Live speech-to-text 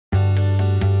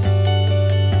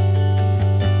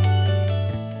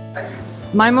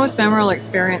My most memorable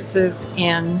experiences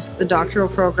in the doctoral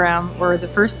program were the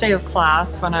first day of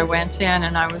class when I went in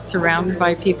and I was surrounded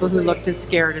by people who looked as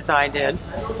scared as I did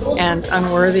and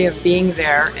unworthy of being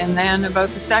there. And then about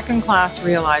the second class,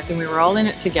 realizing we were all in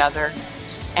it together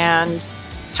and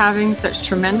having such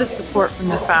tremendous support from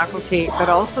the faculty, but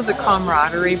also the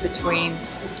camaraderie between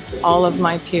all of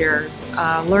my peers,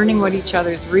 learning what each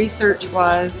other's research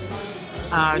was,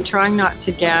 trying not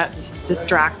to get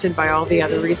distracted by all the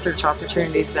other research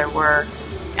opportunities there were,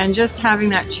 and just having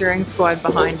that cheering squad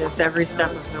behind us every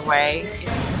step of the way.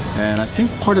 And I think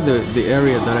part of the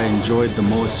area that I enjoyed the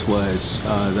most was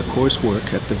the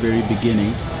coursework at the very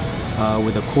beginning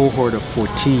with a cohort of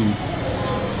 14.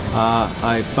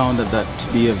 I found that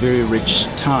to be a very rich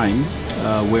time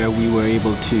where we were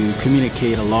able to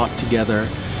communicate a lot together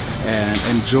and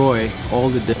enjoy all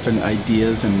the different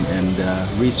ideas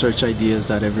and research ideas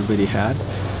that everybody had.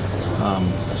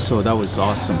 So that was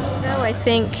awesome. I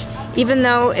think even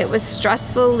though it was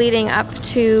stressful leading up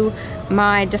to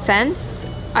my defense,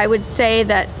 I would say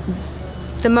that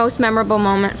the most memorable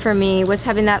moment for me was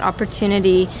having that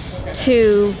opportunity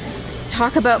to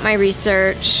talk about my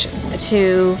research,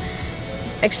 to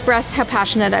express how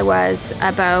passionate I was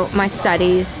about my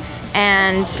studies,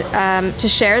 and to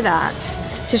share that.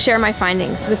 To share my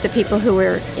findings with the people who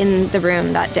were in the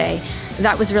room that day.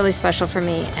 That was really special for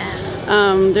me.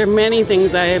 There are many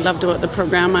things I loved about the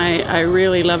program. I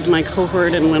really loved my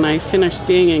cohort, and when I finished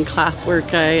being in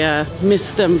classwork, I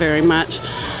missed them very much.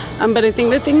 But I think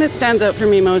the thing that stands out for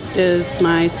me most is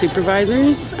my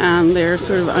supervisors and their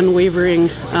sort of unwavering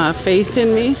faith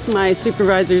in me. My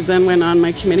supervisors then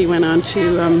my committee went on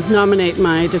to nominate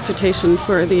my dissertation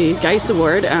for the Geis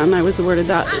Award, and I was awarded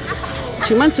that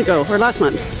 2 months ago, or last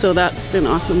month, so that's been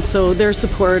awesome. So their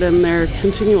support and their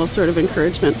continual sort of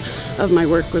encouragement of my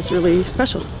work was really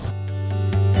special.